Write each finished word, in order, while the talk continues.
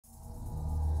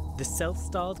The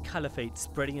self-styled caliphate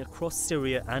spreading across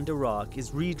Syria and Iraq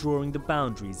is redrawing the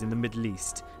boundaries in the Middle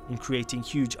East and creating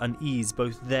huge unease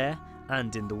both there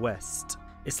and in the West.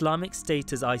 Islamic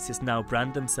State, as ISIS now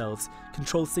brand themselves,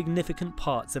 control significant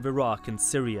parts of Iraq and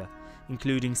Syria,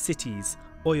 including cities,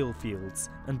 oil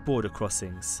fields and border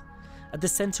crossings. At the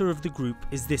centre of the group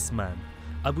is this man,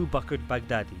 Abu Bakr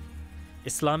al-Baghdadi.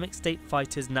 Islamic State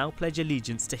fighters now pledge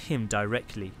allegiance to him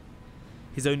directly.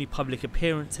 His only public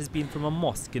appearance has been from a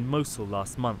mosque in Mosul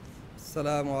last month.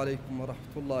 Assalamu alaikum wa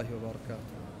rahmatullahi wa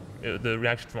barakatuh. The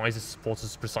reaction from ISIS supporters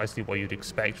is precisely what you'd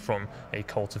expect from a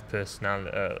cult of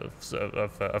personality,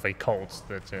 of a cult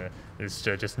that is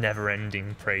just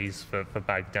never-ending praise for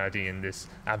Baghdadi and this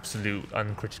absolute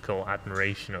uncritical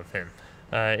admiration of him.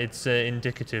 It's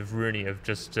indicative, really, of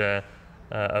just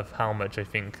of how much I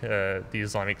think the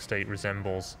Islamic State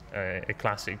resembles a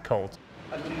classic cult.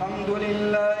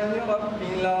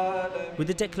 With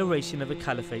the declaration of a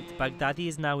caliphate, Baghdadi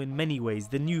is now in many ways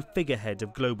the new figurehead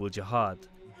of global jihad.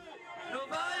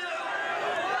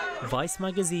 Vice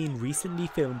magazine recently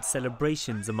filmed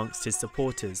celebrations amongst his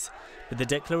supporters, but the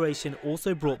declaration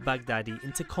also brought Baghdadi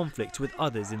into conflict with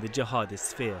others in the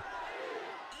jihadist sphere,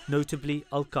 notably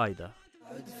Al-Qaeda.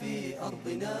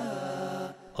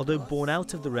 Although born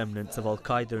out of the remnants of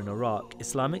Al-Qaeda in Iraq,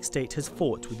 Islamic State has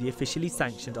fought with the officially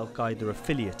sanctioned Al-Qaeda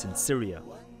affiliate in Syria.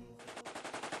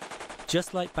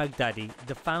 Just like Baghdadi,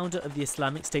 the founder of the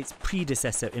Islamic State's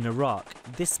predecessor in Iraq,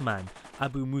 this man,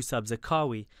 Abu Musab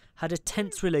Zarqawi, had a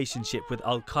tense relationship with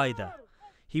Al-Qaeda.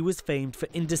 He was famed for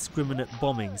indiscriminate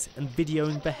bombings and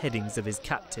videoing beheadings of his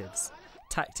captives,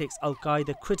 tactics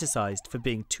Al-Qaeda criticised for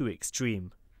being too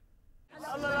extreme.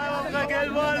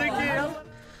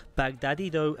 Baghdadi,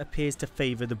 though, appears to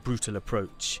favour the brutal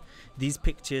approach. These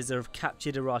pictures are of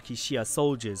captured Iraqi Shia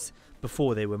soldiers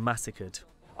before they were massacred.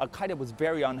 Al-Qaeda was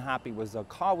very unhappy with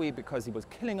Zarqawi because he was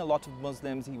killing a lot of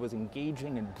Muslims, he was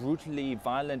engaging in brutally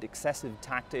violent, excessive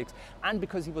tactics, and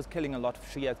because he was killing a lot of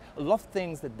Shias, a lot of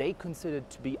things that they considered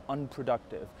to be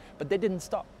unproductive. But they didn't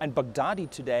stop. And Baghdadi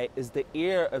today is the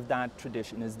heir of that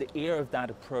tradition, is the heir of that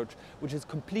approach, which is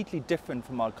completely different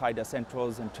from Al-Qaeda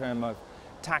Centrals in terms of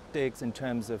tactics, in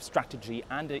terms of strategy,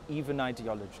 and even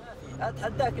ideology.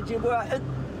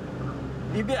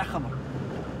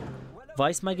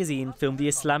 Vice magazine filmed the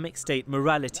Islamic State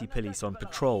morality police on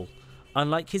patrol.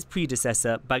 Unlike his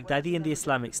predecessor, Baghdadi and the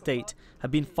Islamic State have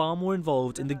been far more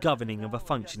involved in the governing of a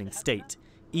functioning state,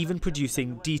 even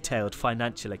producing detailed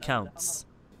financial accounts.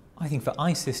 I think for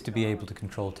ISIS to be able to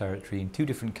control territory in two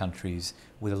different countries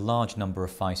with a large number of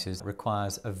fighters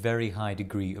requires a very high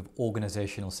degree of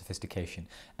organisational sophistication,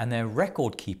 and their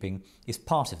record keeping is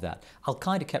part of that.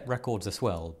 Al-Qaeda kept records as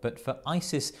well, but for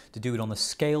ISIS to do it on the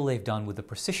scale they've done with the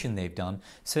precision they've done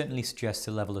certainly suggests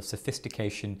a level of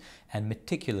sophistication and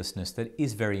meticulousness that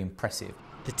is very impressive.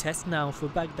 The test now for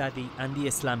Baghdadi and the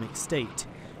Islamic State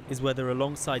is whether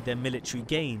alongside their military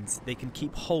gains they can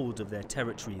keep hold of their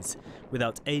territories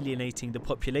without alienating the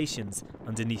populations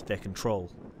underneath their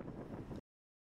control.